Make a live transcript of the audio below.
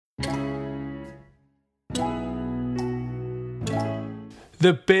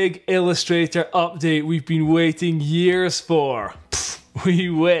The big Illustrator update we've been waiting years for. We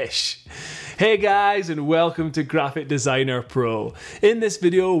wish. Hey guys, and welcome to Graphic Designer Pro. In this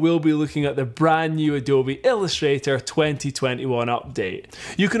video, we'll be looking at the brand new Adobe Illustrator 2021 update.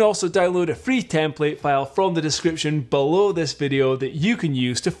 You can also download a free template file from the description below this video that you can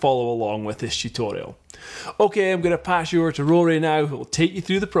use to follow along with this tutorial. Okay, I'm going to pass you over to Rory now, who will take you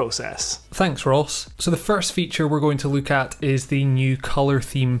through the process. Thanks, Ross. So the first feature we're going to look at is the new color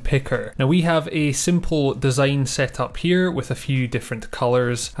theme picker. Now we have a simple design setup here with a few different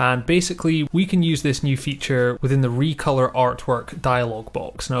colors, and basically we can use this new feature within the recolor artwork dialog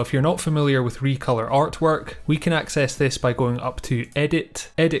box. Now if you're not familiar with recolor artwork, we can access this by going up to edit,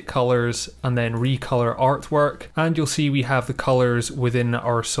 edit colors, and then recolor artwork, and you'll see we have the colors within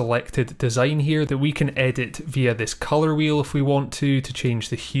our selected design here that we can edit via this color wheel if we want to change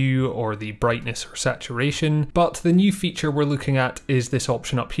the hue or the brightness or saturation. But the new feature we're looking at is this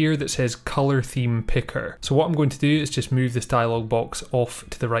option up here that says color theme picker. So what I'm going to do is just move this dialog box off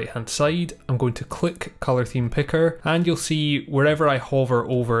to the right hand side. I'm going to click color theme picker, and you'll see wherever I hover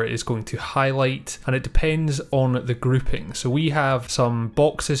over is going to highlight, and it depends on the grouping. So we have some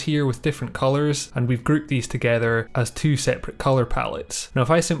boxes here with different colors, and we've grouped these together as two separate color palettes. Now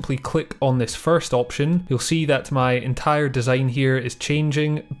if I simply click on this first option, you'll see that my entire design here is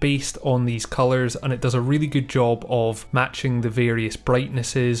changing based on these colors, and it does a really good job of matching the various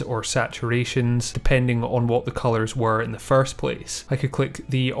brightnesses or saturations depending on what the colors were in the first place. I could click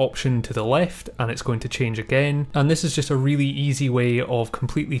the option to the left and it's going to change again, and this is just a really easy way of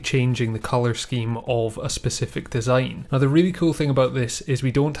completely changing the color scheme of a specific design. Now the really cool thing about this is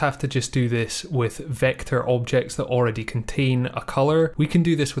we don't have to just do this with vector objects that already contain a color. We can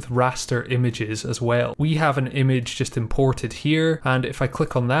do this with raster images as well. We have an image just imported here, and if I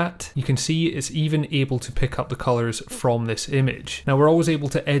click on that, you can see it's even able to pick up the colors from this image. Now we're always able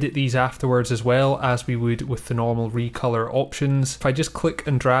to edit these afterwards as well as we would with the normal recolor options. If I just click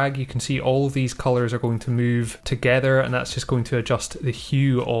and drag, you can see all of these colors are going to move together, and that's just going to adjust the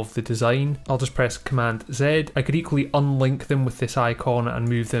hue of the design. I'll just press Command Z. I could equally unlink them with this icon and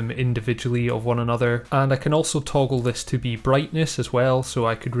move them individually of one another, and I can also toggle this to be brightness as well, so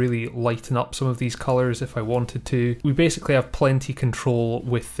I could really lighten up some of these colors if I wanted to. We basically have plenty control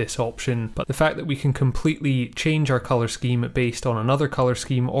with this option, but the fact that we can completely change our color scheme based on another color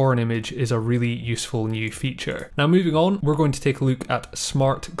scheme or an image is a really useful new feature. Now moving on, we're going to take a look at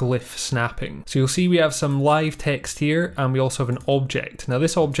Smartglyph snapping. So you'll see we have some live text here, and we also have an object. Now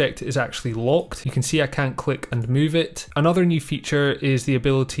this object is actually locked. You can see I can't click and move it. Another new feature is the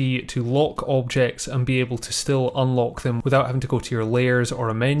ability to lock objects and be able to still unlock them without having to go to your layers or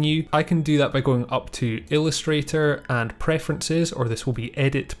a menu. I can do that by going up to Illustrator and Preferences, or this will be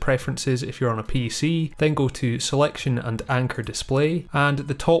Edit Preferences if you're on a PC, then go to Selection and Anchor Display, and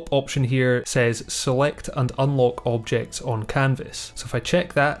the top option here says Select and Unlock Objects on Canvas. So if I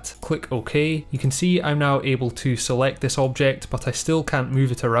check that, click OK, you can see I'm now able to select this object, but I still can't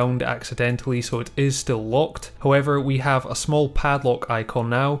move it around accidentally, so it is still locked. However, we have a small padlock icon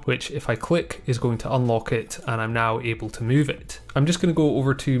now, which if I click is going to unlock it, and I'm now able to move it. I'm just going to go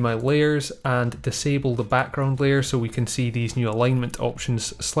over to my layers and disable the background layer so we can see these new alignment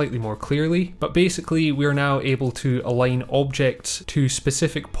options slightly more clearly. But basically we're now able to align objects to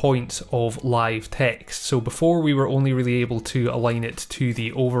specific points of live text. So before we were only really able to align it to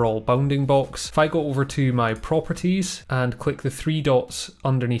the overall bounding box. If I go over to my properties and click the three dots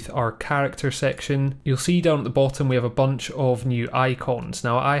underneath our character section, you'll see down at the bottom we have a bunch of new icons.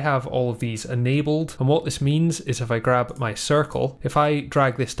 Now I have all of these enabled, and what this means is if I grab my circle, if I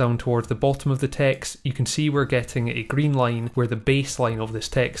drag this down towards the bottom of the text, you can see we're getting a green line where the baseline of this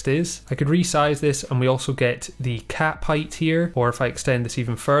text is. I could resize this, and we also get the cap height here, or if I extend this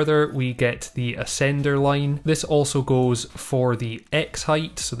even further, we get the ascender line. This also goes for the X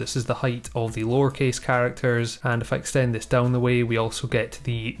height, so this is the height of the lowercase characters, and if I extend this down the way, we also get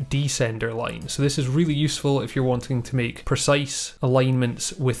the descender line. So this is really useful if you're wanting to make precise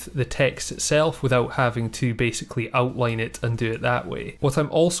alignments with the text itself without having to basically outline it and do it that way. What I'm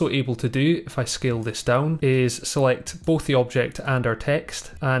also able to do, if I scale this down, is select both the object and our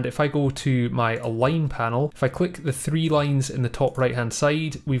text, and if I go to my align panel, if I click the three lines in the top right hand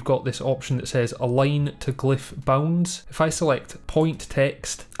side, we've got this option that says align to glyph bounds. If I select point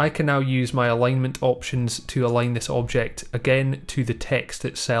text, I can now use my alignment options to align this object again to the text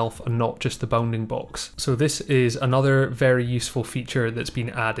itself and not just the bounding box. So this is another very useful feature that's been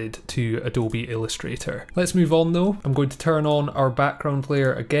added to Adobe Illustrator. Let's move on though. I'm going to turn on our background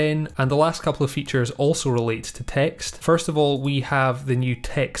layer again, and the last last couple of features also relate to text. First of all, we have the new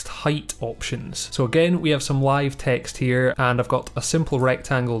text height options. So again, we have some live text here, and I've got a simple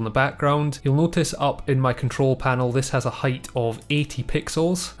rectangle in the background. You'll notice up in my control panel, this has a height of 80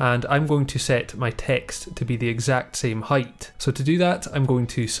 pixels, and I'm going to set my text to be the exact same height. So to do that, I'm going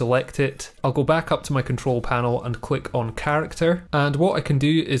to select it. I'll go back up to my control panel and click on character. And what I can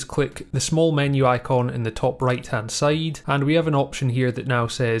do is click the small menu icon in the top right hand side, and we have an option here that now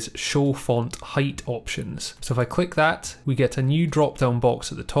says show font height options. So if I click that, we get a new drop down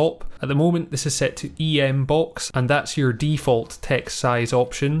box at the top. At the moment, this is set to EM box, and that's your default text size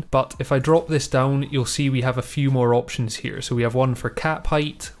option. But if I drop this down, you'll see we have a few more options here. So we have one for cap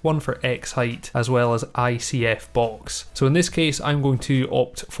height, one for X height, as well as ICF box. So in this case, I'm going to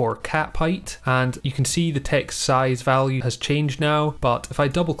opt for cap height, and you can see the text size value has changed now. But if I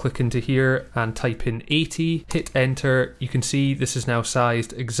double click into here and type in 80, hit enter, you can see this is now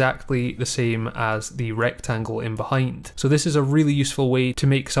sized exactly the same as the rectangle in behind. So this is a really useful way to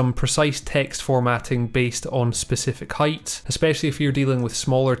make some precise text formatting based on specific heights, especially if you're dealing with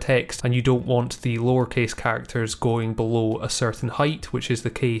smaller text and you don't want the lowercase characters going below a certain height, which is the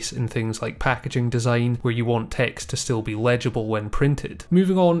case in things like packaging design, where you want text to still be legible when printed.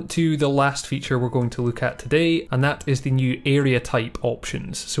 Moving on to the last feature we're going to look at today, and that is the new area type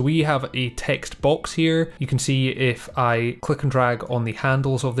options. So we have a text box here. You can see if I click and drag on the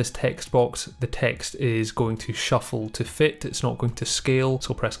handles of this text box, the text is going to shuffle to fit. It's not going to scale.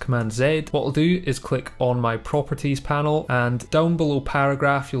 So press Command Z. What I'll do is click on my properties panel, and down below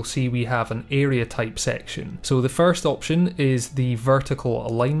paragraph, you'll see we have an area type section. So the first option is the vertical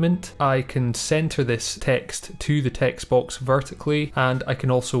alignment. I can center this text to the text box vertically, and I can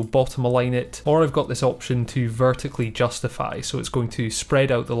also bottom align it, or I've got this option to vertically justify. So it's going to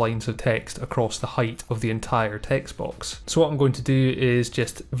spread out the lines of text across the height of the entire text box. So what I'm going to do is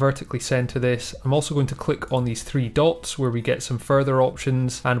just vertically center this. I'm also going to click on these three dots where we get some further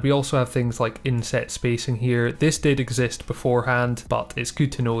options, and we also have things like inset spacing here. This did exist beforehand, but it's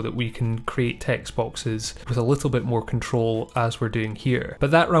good to know that we can create text boxes with a little bit more control as we're doing here.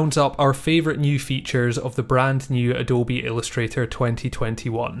 But that rounds up our favorite new features of the brand new Adobe Illustrator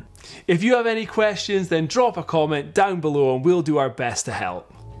 2021. If you have any questions, then drop a comment down below and we'll do our best to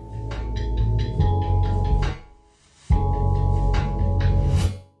help.